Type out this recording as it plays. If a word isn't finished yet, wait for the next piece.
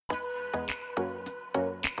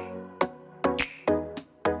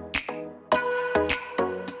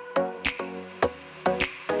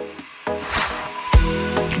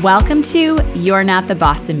Welcome to You're Not the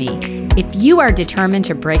Boss of Me. If you are determined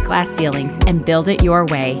to break glass ceilings and build it your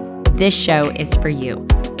way, this show is for you.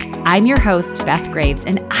 I'm your host, Beth Graves,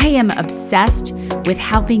 and I am obsessed with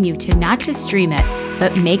helping you to not just dream it,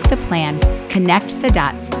 but make the plan, connect the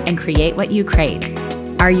dots, and create what you crave.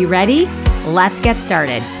 Are you ready? Let's get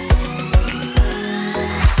started.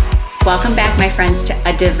 Welcome back, my friends, to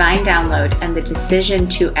A Divine Download and the decision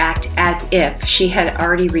to act as if she had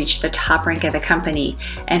already reached the top rank of the company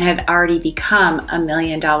and had already become a $1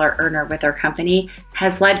 million earner with her company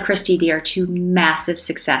has led Christy Deer to massive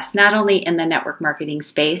success, not only in the network marketing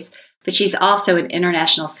space, but she's also an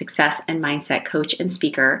international success and mindset coach and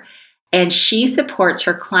speaker. And she supports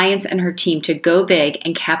her clients and her team to go big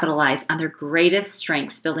and capitalize on their greatest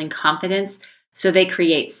strengths, building confidence so they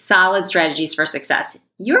create solid strategies for success.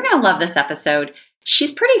 You're going to love this episode.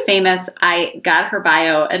 She's pretty famous. I got her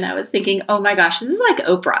bio and I was thinking, oh my gosh, this is like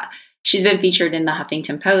Oprah. She's been featured in the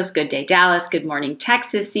Huffington Post, Good Day Dallas, Good Morning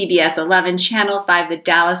Texas, CBS 11, Channel 5, the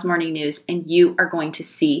Dallas Morning News, and you are going to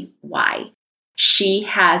see why. She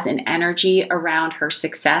has an energy around her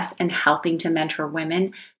success and helping to mentor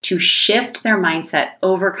women to shift their mindset,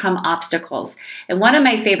 overcome obstacles. And one of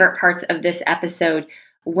my favorite parts of this episode,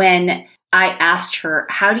 when I asked her,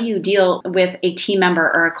 how do you deal with a team member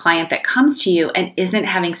or a client that comes to you and isn't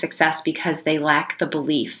having success because they lack the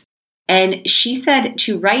belief? And she said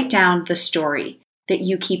to write down the story that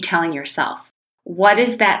you keep telling yourself. What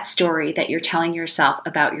is that story that you're telling yourself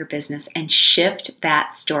about your business, and shift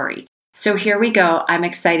that story? So here we go. I'm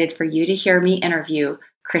excited for you to hear me interview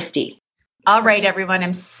Christy. All right, everyone.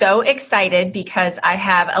 I'm so excited because I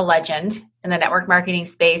have a legend in the network marketing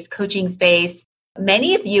space, coaching space.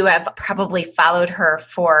 Many of you have probably followed her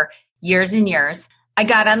for years and years. I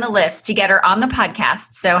got on the list to get her on the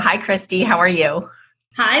podcast. So hi, Christy. How are you?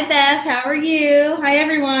 Hi, Beth. How are you? Hi,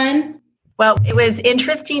 everyone. Well, it was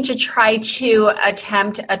interesting to try to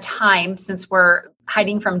attempt a time since we're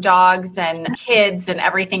hiding from dogs and kids and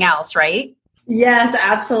everything else, right? Yes,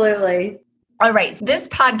 absolutely. All right. This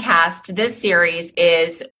podcast, this series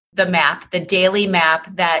is the map, the daily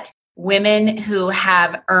map that women who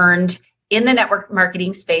have earned in the network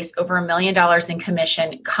marketing space over $1 million in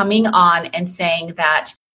commission coming on and saying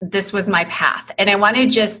that this was my path. And I want to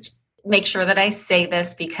just make sure that I say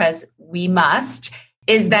this because we must,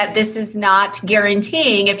 is that this is not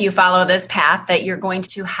guaranteeing if you follow this path that you're going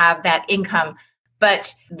to have that income.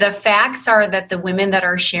 But the facts are that the women that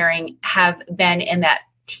are sharing have been in that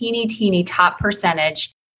teeny top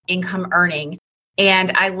percentage income earning.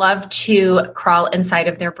 And I love to crawl inside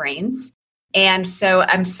of their brains. And so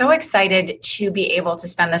I'm so excited to be able to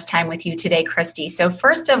spend this time with you today, Christy. So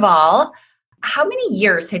first of all, how many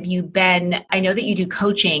years have you been? I know that you do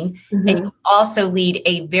coaching and you also lead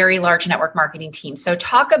a very large network marketing team. So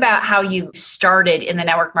talk about how you started in the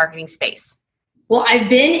network marketing space. Well, I've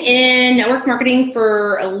been in network marketing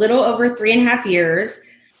for a little over 3.5 years.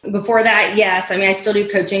 Before that, yes, I still do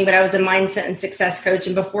coaching, but I was a mindset and success coach.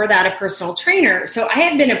 And before that, a personal trainer. So I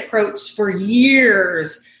had been approached for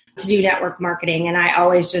years to do network marketing. And I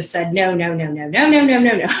always just said, no. It's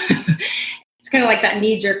kind of like that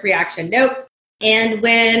knee-jerk reaction. Nope. And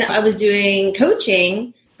when I was doing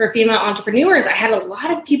coaching for female entrepreneurs, I had a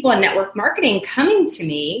lot of people in network marketing coming to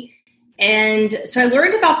me. And so I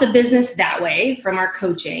learned about the business that way from our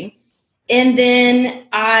coaching. And then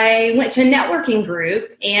I went to a networking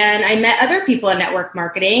group and I met other people in network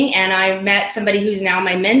marketing. And I met somebody who's now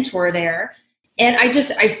my mentor there. And I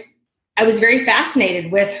was very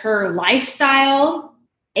fascinated with her lifestyle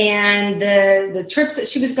and the trips that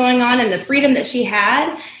she was going on and the freedom that she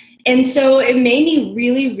had. And so it made me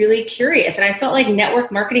really, really curious. And I felt like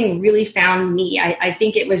network marketing really found me. I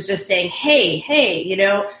think it was just saying, hey,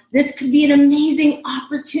 this could be an amazing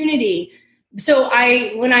opportunity. So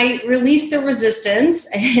when I released the resistance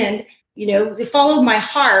and, followed my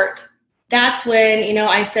heart, that's when,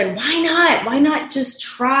 I said, why not? Why not just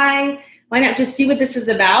try? Why not just see what this is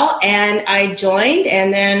about? And I joined,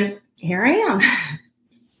 and then here I am.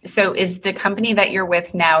 So is the company that you're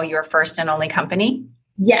with now your first and only company?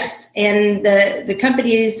 Yes. And the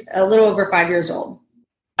company is a little over 5 years old.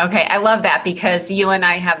 Okay. I love that because you and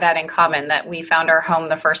I have that in common, that we found our home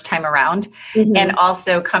the first time around, and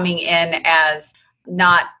also coming in as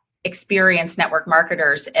not experienced network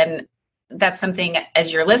marketers. And that's something,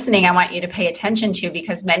 as you're listening, I want you to pay attention to,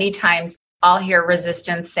 because many times I'll hear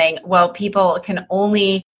resistance saying, well, people can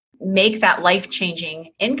only make that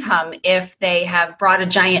life-changing income if they have brought a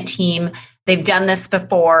giant team, they've done this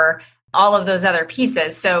before, all of those other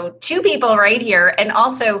pieces. So 2 people right here. And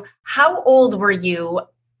also, how old were you,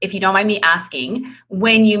 if you don't mind me asking,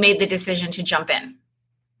 when you made the decision to jump in?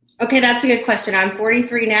 Okay, that's a good question. I'm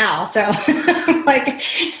 43 now. So like,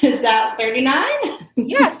 is that 39?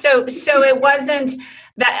 Yeah. So it wasn't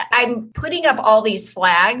that I'm putting up all these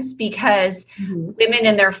flags because women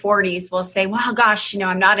in their 40s will say, well, gosh,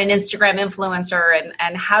 I'm not an Instagram influencer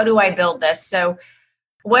and how do I build this? So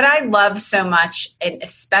what I love so much, and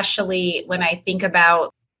especially when I think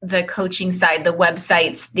about the coaching side, the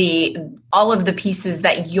websites, all of the pieces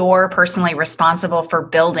that you're personally responsible for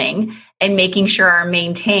building and making sure are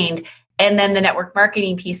maintained. And then the network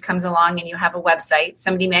marketing piece comes along and you have a website,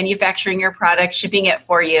 somebody manufacturing your product, shipping it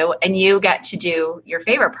for you, and you get to do your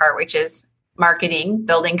favorite part, which is marketing,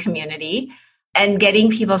 building community, and getting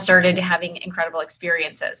people started having incredible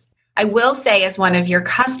experiences. I will say, as one of your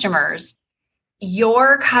customers,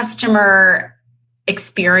 your customer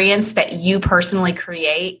experience that you personally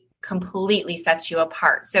create completely sets you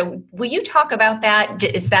apart. So will you talk about that?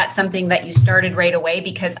 Is that something that you started right away?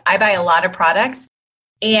 Because I buy a lot of products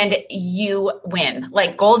and you win,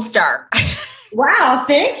 like gold star. Wow,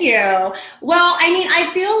 thank you. Well, I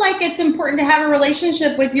feel like it's important to have a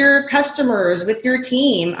relationship with your customers, with your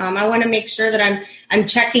team. I want to make sure that I'm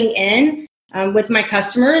checking in with my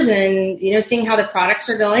customers and, seeing how the products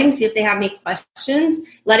are going, see if they have any questions,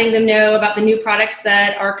 letting them know about the new products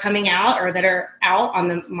that are coming out or that are out on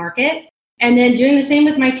the market. And then doing the same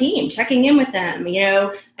with my team, checking in with them,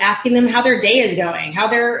 asking them how their day is going, how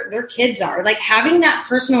their kids are. Like having that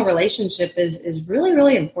personal relationship is really,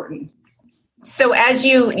 really important. So as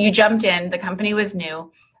you jumped in, the company was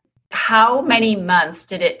new. How many months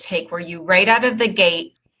did it take? Were you right out of the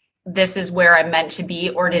gate, this is where I'm meant to be,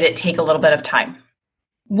 or did it take a little bit of time?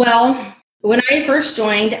 Well, when I first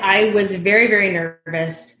joined, I was very, very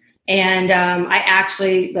nervous. And I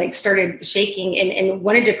actually started shaking and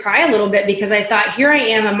wanted to cry a little bit because I thought, here I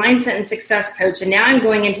am, a mindset and success coach, and now I'm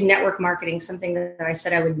going into network marketing, something that I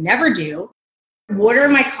said I would never do. What are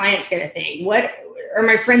my clients going to think? What are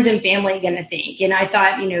my friends and family going to think? And I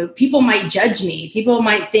thought, people might judge me. People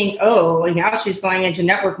might think, oh, now she's going into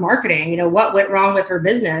network marketing. What went wrong with her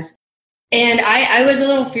business? And I was a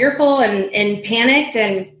little fearful and panicked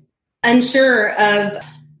and unsure of,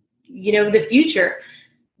 the future.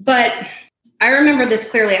 But I remember this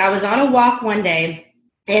clearly. I was on a walk one day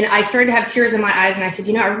and I started to have tears in my eyes. And I said,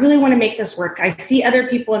 I really want to make this work. I see other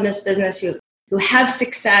people in this business who have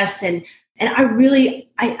success and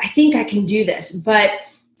I think I can do this. But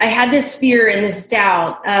I had this fear and this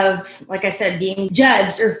doubt of, like I said, being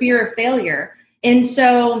judged or fear of failure. And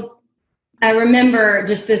so I remember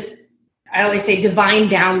just this, I always say divine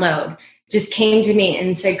download just came to me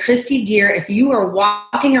and said, Christy, dear, if you are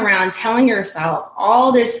walking around telling yourself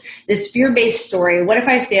all this fear-based story, what if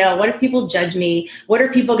I fail? What if people judge me? What are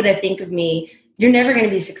people going to think of me? You're never going to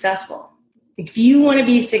be successful. If you want to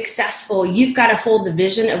be successful, you've got to hold the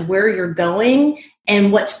vision of where you're going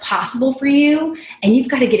and what's possible for you. And you've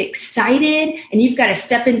got to get excited and you've got to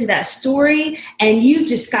step into that story and you've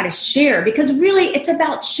just got to share, because really it's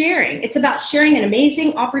about sharing. It's about sharing an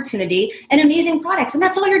amazing opportunity and amazing products. And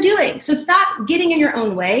that's all you're doing. So stop getting in your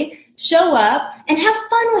own way, show up and have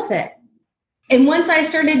fun with it. And once I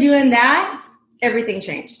started doing that, everything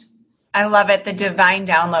changed. I love it. The divine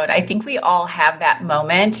download. I think we all have that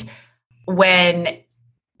moment when,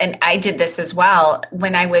 and I did this as well,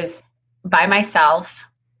 when I was by myself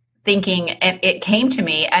thinking, and it came to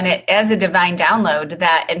me and it as a divine download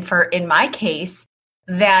that, and in my case,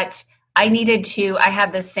 that I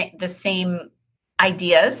had the same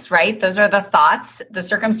ideas, right? Those are the thoughts. The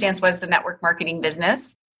circumstance was the network marketing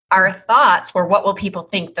business. Our thoughts were, what will people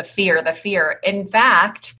think? The fear. In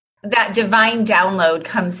fact, that divine download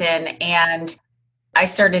comes in, and I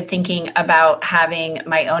started thinking about having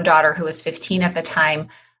my own daughter, who was 15 at the time,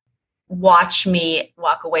 watch me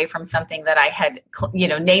walk away from something that I had,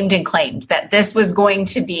 named and claimed that this was going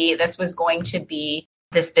to be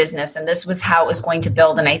this business, and this was how it was going to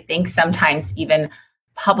build. And I think sometimes even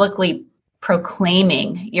publicly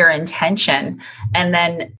proclaiming your intention, and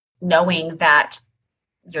then knowing that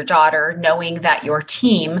your daughter, knowing that your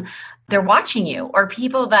team, they're watching you, or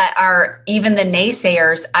people that are even the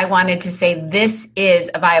naysayers, I wanted to say, this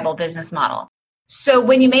is a viable business model. So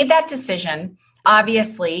when you made that decision,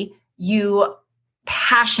 obviously you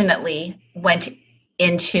passionately went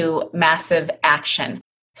into massive action.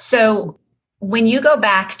 So when you go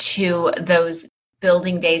back to those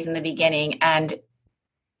building days in the beginning and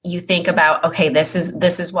you think about, okay, this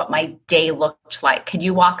is what my day looked like. Could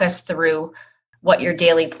you walk us through what your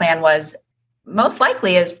daily plan was? Most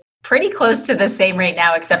likely is pretty close to the same right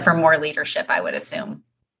now, except for more leadership, I would assume.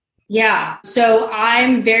 Yeah. So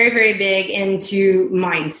I'm very, very big into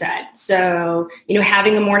mindset. So,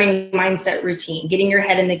 having a morning mindset routine, getting your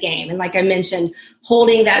head in the game. And like I mentioned,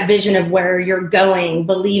 holding that vision of where you're going,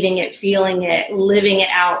 believing it, feeling it, living it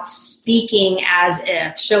out, speaking as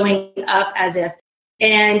if, showing up as if.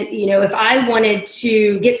 And, if I wanted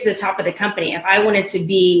to get to the top of the company, if I wanted to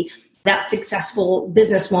be that successful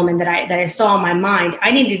businesswoman that I saw in my mind,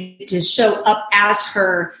 I needed to show up as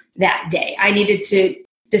her that day. I needed to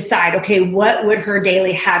decide, okay, what would her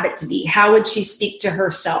daily habits be? How would she speak to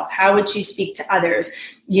herself? How would she speak to others?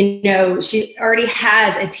 She already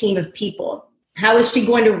has a team of people. How is she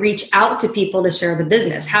going to reach out to people to share the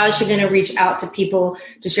business? How is she going to reach out to people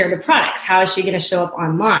to share the products? How is she going to show up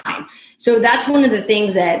online? So that's one of the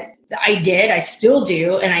things that I did, I still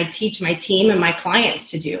do, and I teach my team and my clients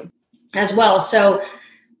to do as well. So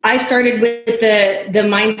I started with the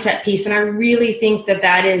mindset piece, and I really think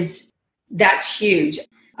that's huge.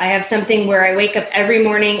 I have something where I wake up every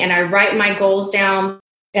morning and I write my goals down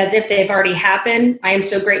as if they've already happened. I am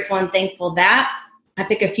so grateful and thankful that I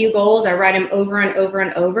pick a few goals. I write them over and over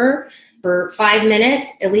and over for 5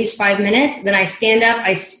 minutes, at least 5 minutes. Then I stand up,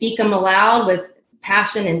 I speak them aloud with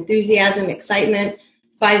passion, enthusiasm, excitement,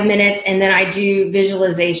 5 minutes. And then I do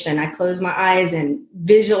visualization. I close my eyes and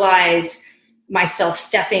visualize myself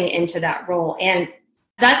stepping into that role. And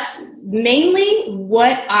that's mainly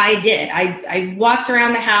what I did. I walked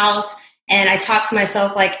around the house and I talked to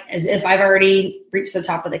myself like as if I've already reached the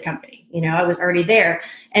top of the company. I was already there.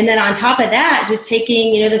 And then on top of that, just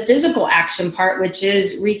taking, the physical action part, which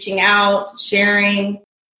is reaching out, sharing,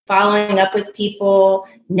 following up with people,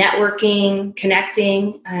 networking,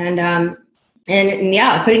 connecting, and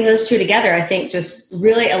putting those two together, I think just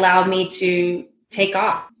really allowed me to take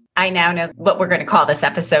off. I now know what we're going to call this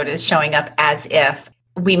episode is showing up as if.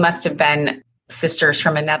 We must have been sisters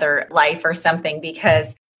from another life or something,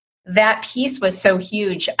 because that piece was so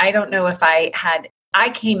huge. I don't know if I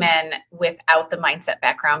came in without the mindset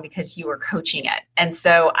background because you were coaching it. And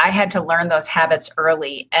so I had to learn those habits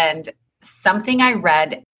early. And something I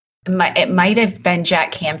read, it might have been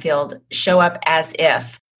Jack Canfield, show up as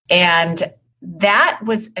if. And that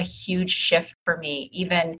was a huge shift for me,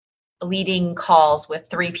 even leading calls with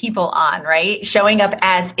 3 people on, right? Showing up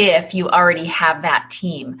as if you already have that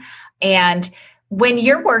team. And when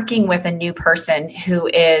you're working with a new person who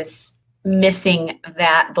is missing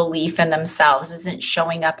that belief in themselves, isn't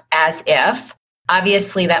showing up as if,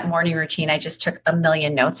 obviously that morning routine, I just took a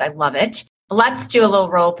million notes. I love it. Let's do a little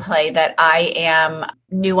role play that I am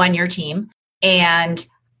new on your team and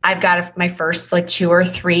I've got my first 2 or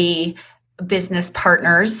 3 business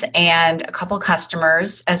partners and a couple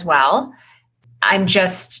customers as well. I'm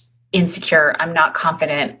just insecure. I'm not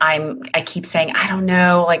confident. I keep saying, I don't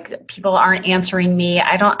know, people aren't answering me.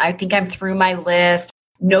 I think I'm through my list.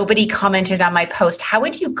 Nobody commented on my post. How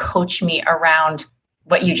would you coach me around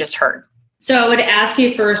what you just heard? So I would ask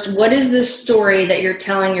you first, what is the story that you're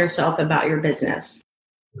telling yourself about your business?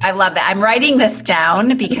 I love that. I'm writing this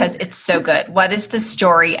down because it's so good. What is the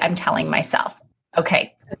story I'm telling myself?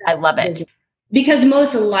 Okay. I love it. Because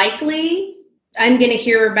most likely I'm going to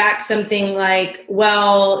hear back something like,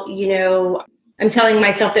 well, I'm telling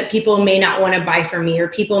myself that people may not want to buy from me, or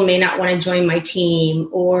people may not want to join my team,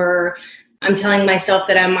 or I'm telling myself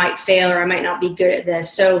that I might fail or I might not be good at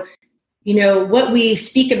this. So, what we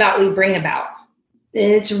speak about, we bring about.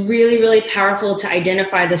 And it's really, really powerful to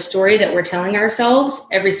identify the story that we're telling ourselves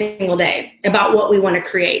every single day about what we want to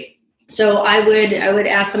create. So I would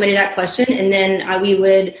ask somebody that question, and then we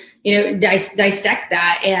would, dissect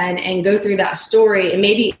that and go through that story and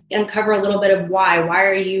maybe uncover a little bit of why. Why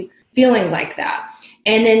are you feeling like that?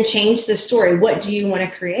 And then change the story. What do you want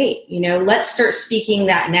to create? Let's start speaking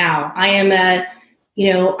that now. I'm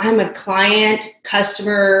a client,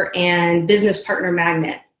 customer, and business partner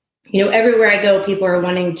magnet. Everywhere I go, people are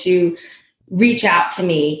wanting to reach out to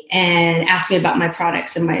me and ask me about my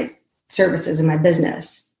products and my services and my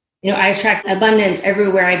business. I attract abundance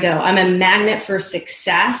everywhere I go. I'm a magnet for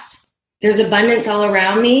success. There's abundance all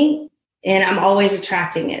around me, and I'm always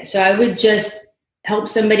attracting it. So I would just help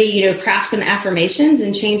somebody, craft some affirmations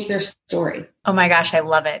and change their story. Oh my gosh, I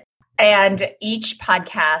love it. And each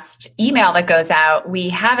podcast email that goes out, we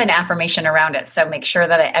have an affirmation around it. So make sure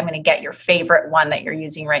that I'm going to get your favorite one that you're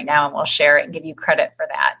using right now, and we'll share it and give you credit for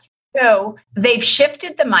that. So they've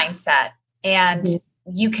shifted the mindset, and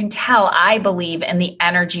you can tell, I believe, in the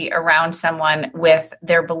energy around someone with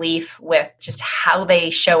their belief, with just how they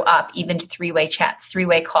show up, even to 3-way chats,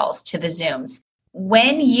 3-way calls, to the Zooms.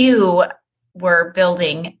 When you were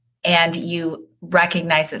building and you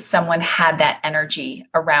recognize that someone had that energy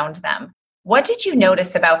around them, What did you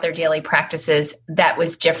notice about their daily practices that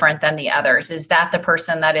was different than the others? Is that the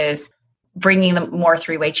person that is bringing them more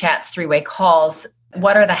three-way chats, three-way calls?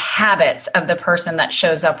 What are the habits of the person that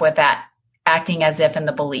shows up with that acting as if in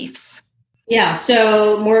the beliefs? Yeah,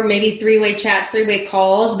 so more maybe three-way chats, three-way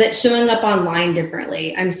calls, but showing up online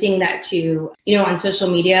differently. I'm seeing that too, on social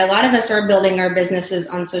media. A lot of us are building our businesses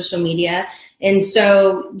on social media. And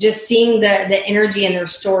so just seeing the energy in their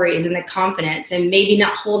stories and the confidence, and maybe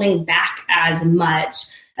not holding back as much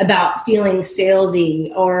about feeling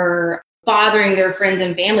salesy or bothering their friends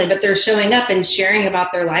and family, but they're showing up and sharing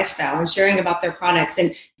about their lifestyle and sharing about their products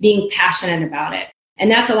and being passionate about it.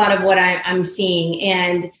 And that's a lot of what I'm seeing.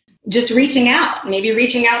 And just reaching out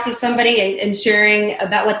to somebody and sharing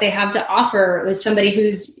about what they have to offer with somebody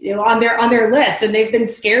who's on their list and they've been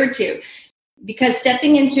scared to. Because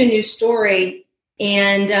stepping into a new story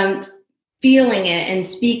and feeling it and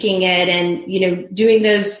speaking it and, doing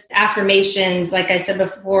those affirmations, like I said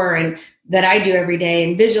before, and that I do every day,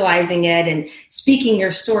 and visualizing it and speaking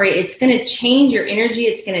your story, it's going to change your energy.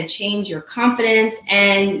 It's going to change your confidence,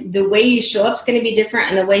 and the way you show up is going to be different.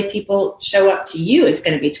 And the way people show up to you is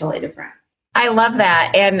going to be totally different. I love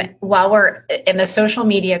that. And while we're in the social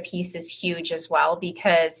media piece is huge as well,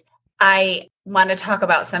 because I want to talk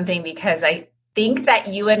about something, because I think that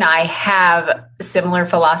you and I have similar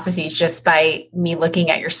philosophies just by me looking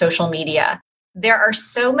at your social media. There are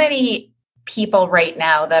so many people right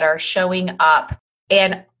now that are showing up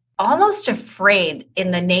and almost afraid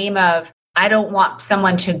in the name of, I don't want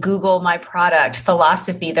someone to Google my product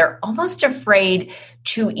philosophy. They're almost afraid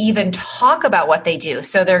to even talk about what they do.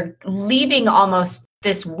 So they're leaving almost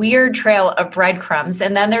this weird trail of breadcrumbs.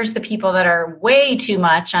 And then there's the people that are way too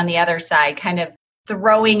much on the other side, kind of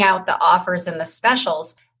throwing out the offers and the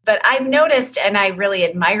specials. But I've noticed, and I really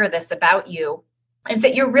admire this about you, is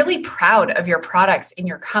that you're really proud of your products in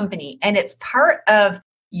your company. And it's part of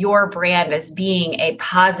your brand as being a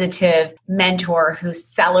positive mentor who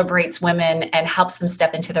celebrates women and helps them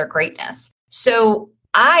step into their greatness. So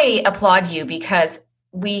I applaud you, because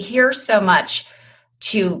we hear so much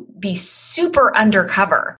to be super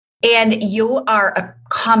undercover. And you are a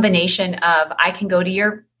combination of, I can go to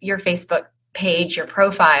your Facebook page, your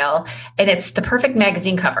profile, and it's the perfect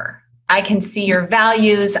magazine cover. I can see your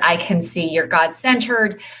values. I can see you're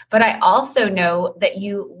God-centered, but I also know that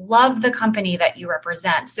you love the company that you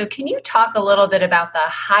represent. So can you talk a little bit about the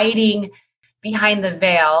hiding behind the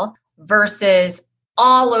veil versus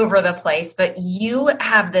all over the place, but you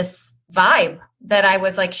have this vibe that I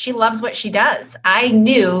was like, she loves what she does. I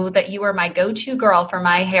knew that you were my go-to girl for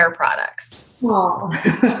my hair products. Well,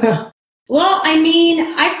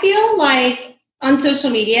 I feel like on social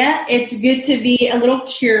media, it's good to be a little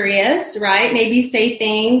curious, right? Maybe say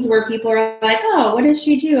things where people are like, oh, what does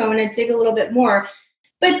she do? I want to dig a little bit more.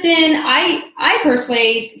 But then I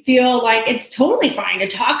personally feel like it's totally fine to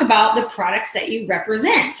talk about the products that you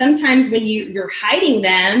represent. Sometimes when you're hiding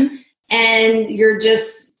them and you're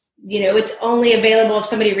just, it's only available if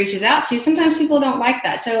somebody reaches out to you, sometimes people don't like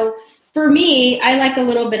that. So for me, I like a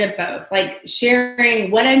little bit of both, like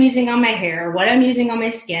sharing what I'm using on my hair, what I'm using on my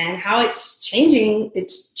skin, how it's changing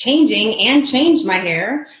and changed my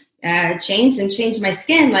hair, changed my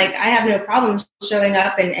skin. Like I have no problem showing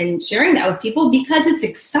up and sharing that with people because it's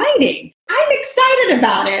exciting. I'm excited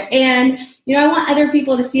about it. And, I want other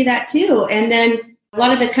people to see that too. And then a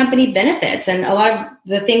lot of the company benefits and a lot of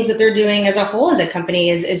the things that they're doing as a whole as a company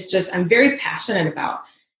is just, I'm very passionate about.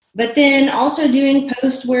 But then also doing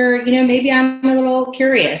posts where, maybe I'm a little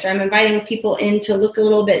curious or I'm inviting people in to look a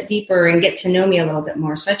little bit deeper and get to know me a little bit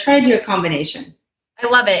more. So I try to do a combination. I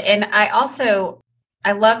love it. And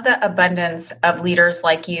I love the abundance of leaders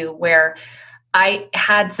like you, where I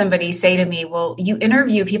had somebody say to me, well, you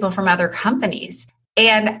interview people from other companies.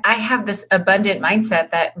 And I have this abundant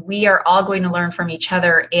mindset that we are all going to learn from each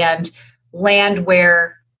other and land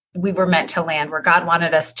where we were meant to land, where God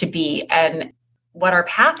wanted us to be, and what our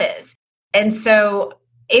path is. And so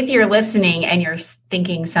if you're listening and you're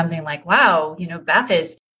thinking something like, wow, Beth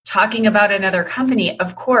is talking about another company,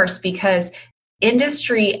 of course, because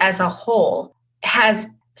industry as a whole has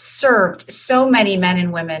served so many men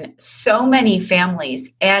and women, so many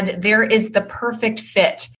families, and there is the perfect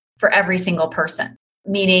fit for every single person.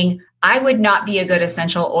 Meaning I would not be a good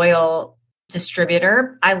essential oil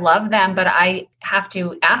distributor. I love them, but I have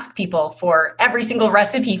to ask people for every single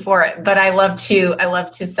recipe for it. But I love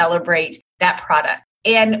to celebrate that product.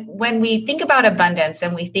 And when we think about abundance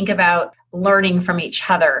and we think about learning from each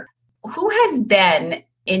other, who has been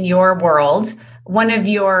in your world,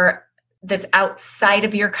 that's outside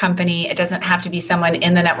of your company? It doesn't have to be someone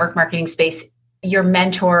in the network marketing space, your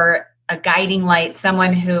mentor, a guiding light,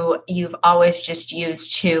 someone who you've always just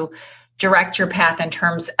used to direct your path in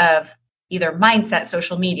terms of either mindset,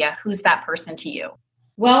 social media? Who's that person to you?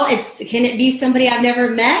 Well, can it be somebody I've never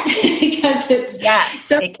met? Because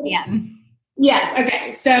yes, it can. Yes.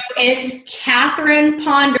 Okay. So it's Catherine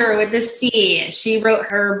Ponder with a C. She wrote,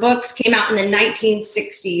 her books came out in the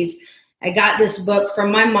 1960s. I got this book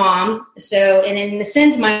from my mom. So, and in a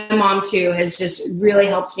sense, my mom too has just really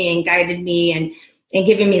helped me and guided me and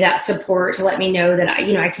given me that support to let me know that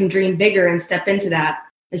I can dream bigger and step into that.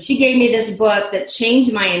 But she gave me this book that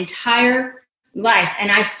changed my entire life.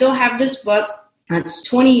 And I still have this book. It's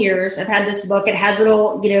 20 years. I've had this book. It has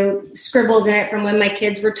little, scribbles in it from when my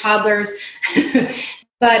kids were toddlers.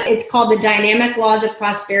 But it's called The Dynamic Laws of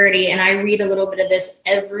Prosperity. And I read a little bit of this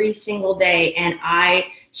every single day. And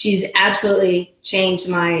she's absolutely changed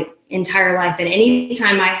my entire life. And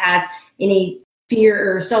anytime I have any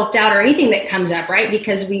fear or self-doubt or anything that comes up, right?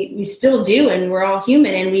 Because we still do, and we're all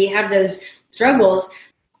human and we have those struggles.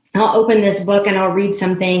 I'll open this book and I'll read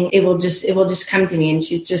something. It will just come to me. And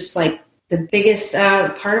she's just like the biggest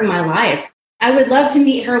part of my life. I would love to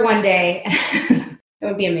meet her one day. That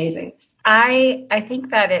would be amazing. I think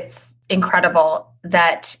that it's incredible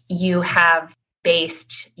that you have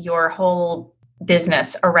based your whole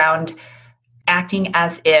business around acting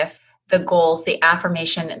as if, the goals, the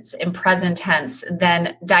affirmations in present tense,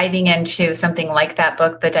 then diving into something like that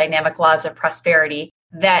book, The Dynamic Laws of Prosperity,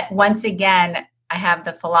 that once again, I have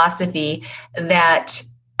the philosophy that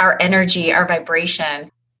our energy, our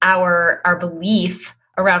vibration, our belief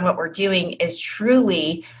around what we're doing is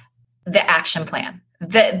truly the action plan.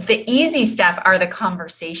 The easy stuff are the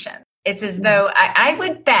conversation. It's as though I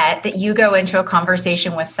would bet that you go into a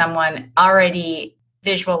conversation with someone already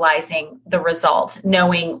visualizing the result,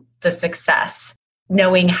 knowing the success,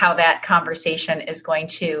 knowing how that conversation is going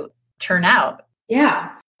to turn out.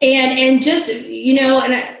 Yeah. And just, and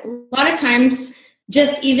a lot of times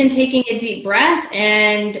just even taking a deep breath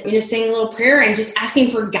and, saying a little prayer and just asking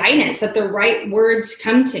for guidance, that the right words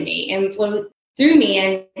come to me and flow through me.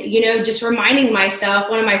 And, just reminding myself,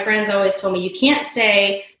 one of my friends always told me, you can't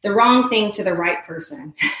say the wrong thing to the right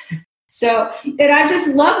person. And I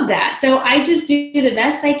just love that. So I just do the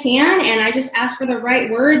best I can. And I just ask for the right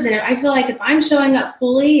words. And I feel like if I'm showing up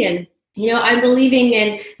fully and, I'm believing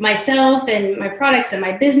in myself and my products and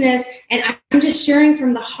my business, and I'm just sharing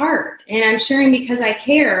from the heart and I'm sharing because I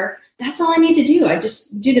care, that's all I need to do. I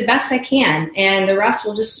just do the best I can and the rest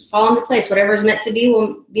will just fall into place. Whatever is meant to be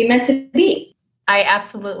will be meant to be. I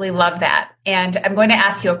absolutely love that. And I'm going to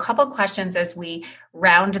ask you a couple questions as we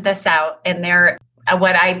round this out. And they're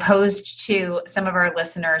what I posed to some of our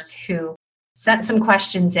listeners who sent some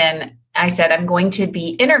questions in. I said, I'm going to be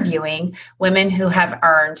interviewing women who have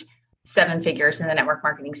earned 7 figures in the network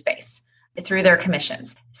marketing space through their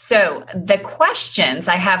commissions. So the questions,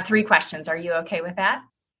 I have 3 questions. Are you okay with that?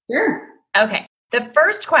 Sure. Okay. The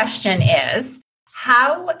first question is,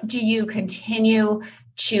 how do you continue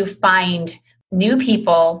to find new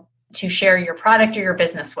people to share your product or your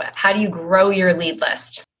business with? How do you grow your lead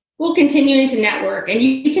list? Well, continuing to network. And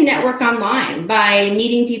you can network online by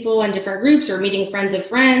meeting people in different groups or meeting friends of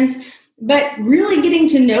friends, but really getting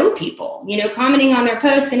to know people, commenting on their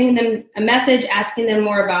posts, sending them a message, asking them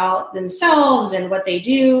more about themselves and what they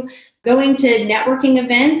do, going to networking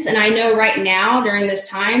events. And I know right now during this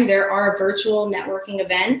time, there are virtual networking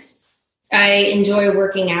events. I enjoy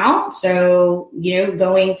working out. So,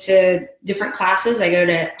 going to different classes. I go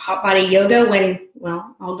to Hot Body Yoga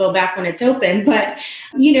I'll go back when it's open, but,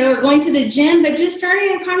 going to the gym, but just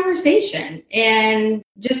starting a conversation and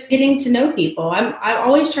just getting to know people. I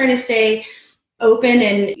always try to stay open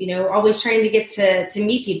and, always trying to get to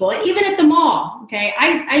meet people. And even at the mall, okay,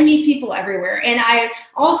 I meet people everywhere. And I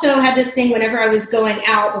also had this thing whenever I was going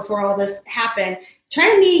out before all this happened,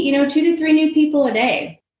 trying to meet, 2 to 3 new people a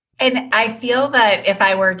day. And I feel that if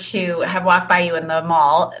I were to have walked by you in the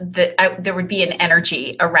mall, there would be an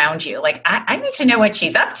energy around you. Like, I need to know what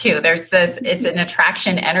she's up to. There's it's an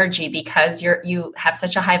attraction energy because you have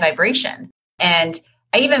such a high vibration. And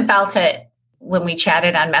I even felt it when we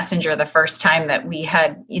chatted on Messenger the first time that we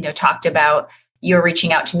had, talked about you're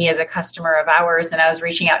reaching out to me as a customer of ours and I was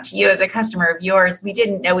reaching out to you as a customer of yours. We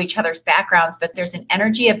didn't know each other's backgrounds, but there's an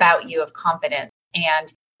energy about you of confidence.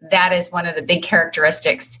 And that is one of the big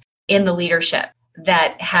characteristics in the leadership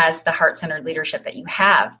that has the heart-centered leadership that you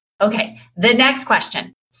have. Okay, the next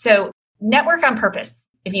question. So network on purpose,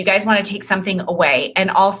 if you guys want to take something away. And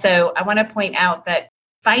also I want to point out that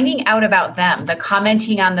finding out about them, the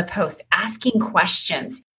commenting on the post, asking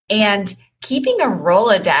questions, and keeping a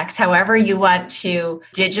Rolodex, however you want to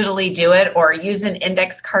digitally do it or use an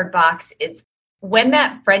index card box, it's when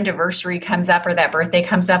that friend anniversary comes up or that birthday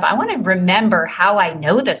comes up, I want to remember how I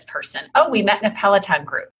know this person. Oh, we met in a Peloton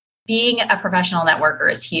group. Being a professional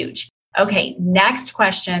networker is huge. Okay, next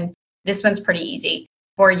question. This one's pretty easy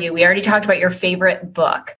for you. We already talked about your favorite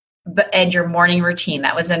book and your morning routine.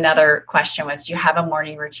 That was another question, was do you have a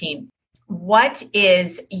morning routine? What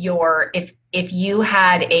is your, if you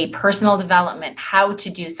had a personal development, how to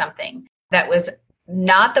do something that was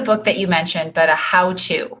not the book that you mentioned, but a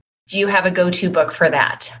how-to, do you have a go-to book for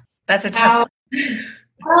that? That's a tough one.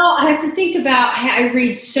 Well, I have to think about, I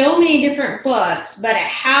read so many different books, but a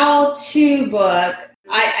how-to book,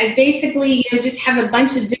 I basically just have a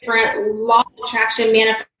bunch of different law of attraction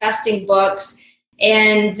manifesting books.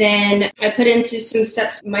 And then I put into some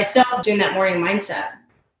steps myself doing that morning mindset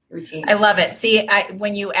routine. I love it. See,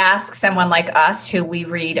 when you ask someone like us who we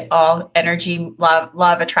read all energy, law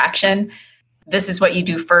of attraction, this is what you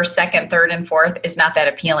do first, second, third, and fourth is not that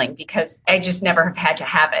appealing because I just never have had to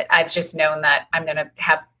have it. I've just known that I'm going to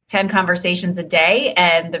have 10 conversations a day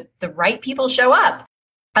and the right people show up.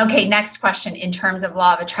 Okay, next question. In terms of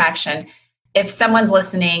law of attraction, if someone's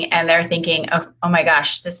listening and they're thinking, oh my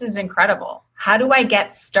gosh, this is incredible. How do I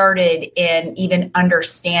get started in even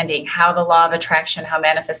understanding how the law of attraction, how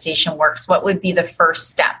manifestation works? What would be the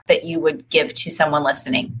first step that you would give to someone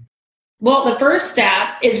listening? Well, the first step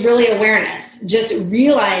is really awareness, just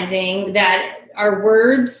realizing that our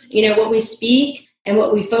words, what we speak and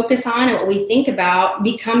what we focus on and what we think about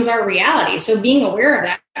becomes our reality. So being aware of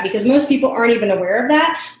that, because most people aren't even aware of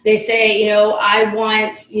that. They say, I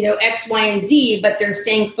want, X, Y, and Z, but they're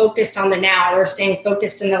staying focused on the now or staying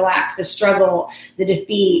focused in the lack, the struggle, the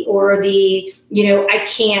defeat, or the, I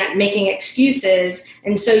can't, making excuses.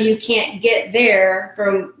 And so you can't get there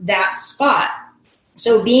from that spot.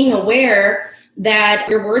 So being aware that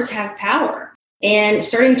your words have power and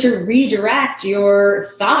starting to redirect your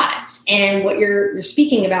thoughts and what you're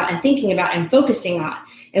speaking about and thinking about and focusing on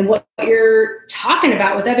and what you're talking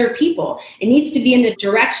about with other people. It needs to be in the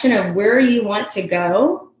direction of where you want to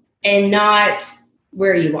go and not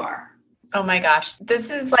where you are. Oh my gosh, this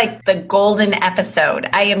is like the golden episode.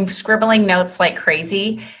 I am scribbling notes like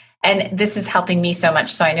crazy, and this is helping me so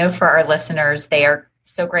much. So I know for our listeners, they are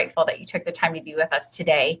so grateful that you took the time to be with us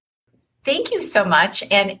today. Thank you so much.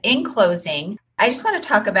 And in closing, I just want to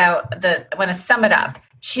talk about I want to sum it up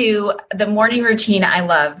to the morning routine. I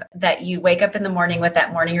love that you wake up in the morning with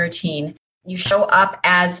that morning routine. You show up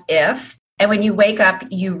as if, and when you wake up,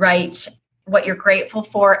 you write what you're grateful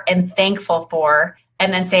for and thankful for,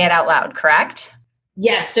 and then say it out loud, correct?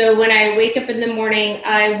 Yes. So when I wake up in the morning,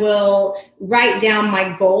 I will write down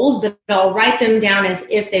my goals, but I'll write them down as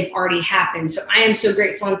if they've already happened. So I am so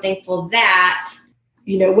grateful and thankful that,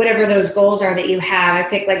 whatever those goals are that you have, I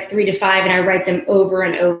pick like 3 to 5 and I write them over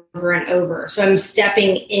and over and over. So I'm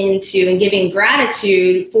stepping into and giving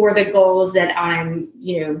gratitude for the goals that I'm,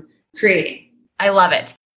 creating. I love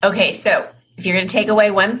it. Okay. So if you're going to take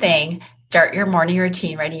away one thing, start your morning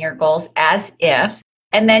routine, writing your goals as if.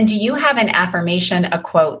 And then do you have an affirmation, a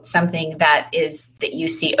quote, something that you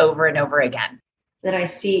see over and over again? That I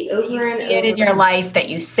see over and over. In your life, that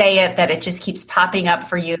you say it, that it just keeps popping up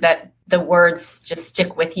for you, that the words just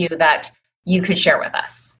stick with you, that you could share with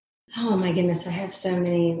us? Oh my goodness, I have so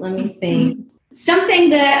many. Let me think. Something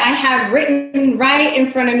that I have written right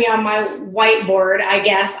in front of me on my whiteboard, I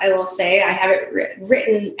guess I will say. I have it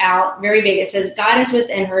written out very big. It says, God is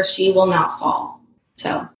within her, she will not fall.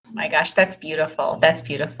 So... Oh my gosh, that's beautiful. That's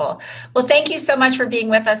beautiful. Well, thank you so much for being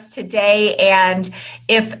with us today. And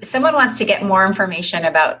if someone wants to get more information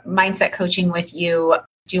about mindset coaching with you,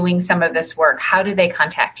 doing some of this work, how do they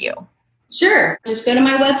contact you? Sure. Just go to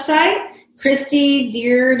my website,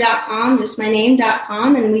 ChristyDeer.com, just my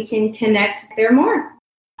name.com, and we can connect there more.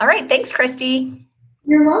 All right. Thanks, Christy.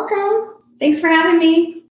 You're welcome. Thanks for having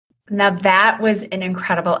me. Now, that was an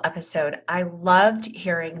incredible episode. I loved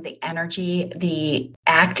hearing the energy, the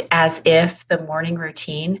act as if, the morning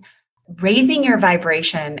routine, raising your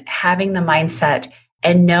vibration, having the mindset,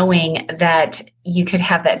 and knowing that you could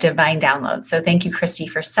have that divine download. So thank you, Christy,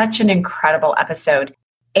 for such an incredible episode.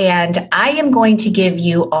 And I am going to give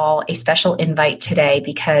you all a special invite today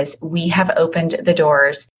because we have opened the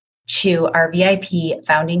doors to our VIP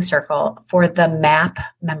founding circle for the MAP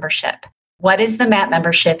membership. What is the MAP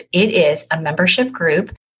membership? It is a membership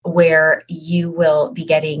group where you will be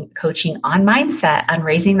getting coaching on mindset, on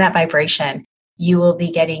raising that vibration. You will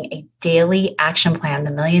be getting a daily action plan, the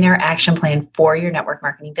Millionaire Action Plan for your network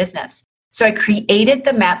marketing business. So I created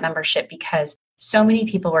the MAP membership because so many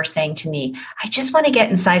people were saying to me, I just want to get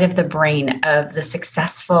inside of the brain of the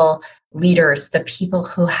successful leaders, the people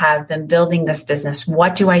who have been building this business.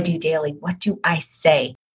 What do I do daily? What do I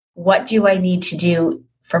say? what do I need to do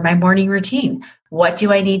for my morning routine? What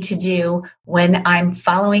do I need to do when I'm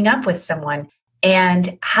following up with someone?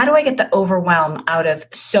 And how do I get the overwhelm out of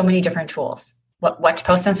so many different tools? What to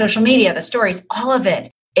post on social media, the stories, all of it.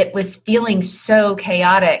 It was feeling so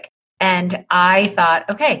chaotic. And I thought,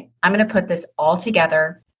 okay, I'm going to put this all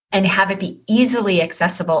together and have it be easily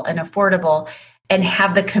accessible and affordable and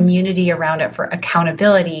have the community around it for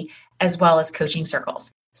accountability as well as coaching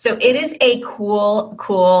circles. So it is a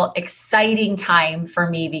cool, exciting time for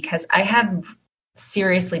me because I have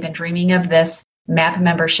seriously been dreaming of this MAP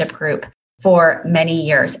membership group for many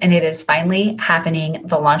years, and it is finally happening.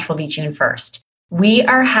 The launch will be June 1st. We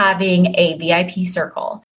are having a VIP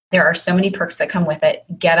circle. There are so many perks that come with it.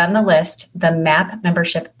 Get on the list,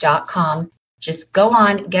 themapmembership.com. Just go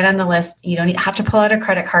on, get on the list. You don't have to pull out a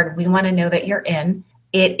credit card. We want to know that you're in.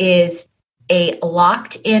 It is a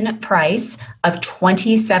locked-in price of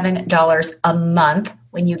 $27 a month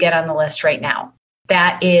when you get on the list right now.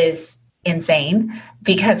 That is insane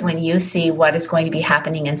because when you see what is going to be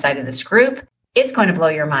happening inside of this group, it's going to blow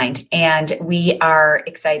your mind. And we are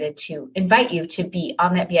excited to invite you to be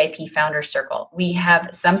on that VIP Founders Circle. We have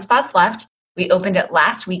some spots left. We opened it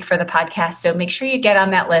last week for the podcast. So make sure you get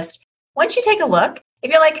on that list. Once you take a look,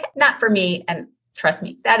 if you're like, not for me, and trust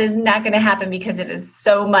me, that is not going to happen because it is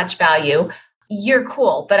so much value. You're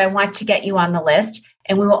cool, but I want to get you on the list.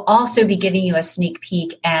 And we will also be giving you a sneak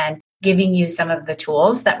peek and giving you some of the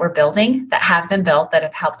tools that we're building, that have been built, that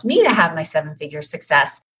have helped me to have my 7-figure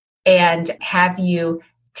success, and have you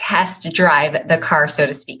test drive the car, so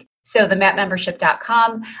to speak. So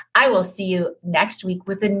themapmembership.com. I will see you next week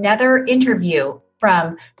with another interview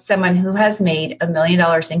from someone who has made $1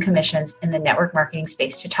 million in commissions in the network marketing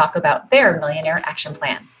space to talk about their millionaire action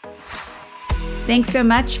plan. Thanks so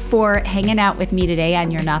much for hanging out with me today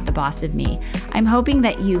on You're Not the Boss of Me. I'm hoping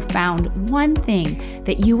that you found one thing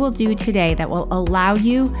that you will do today that will allow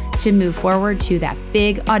you to move forward to that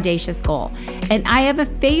big, audacious goal. And I have a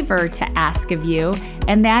favor to ask of you,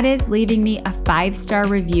 and that is leaving me a 5-star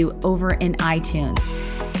review over in iTunes.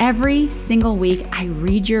 Every single week, I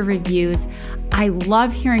read your reviews. I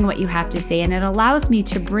love hearing what you have to say, and it allows me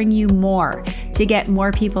to bring you more, to get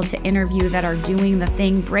more people to interview that are doing the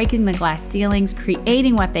thing, breaking the glass ceilings,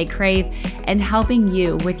 creating what they crave, and helping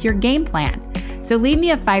you with your game plan. So leave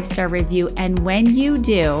me a 5-star review, and when you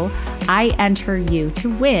do, I enter you to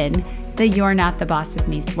win the You're Not the Boss of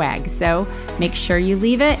Me swag. So make sure you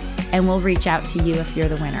leave it, and we'll reach out to you if you're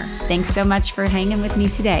the winner. Thanks so much for hanging with me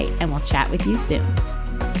today, and we'll chat with you soon.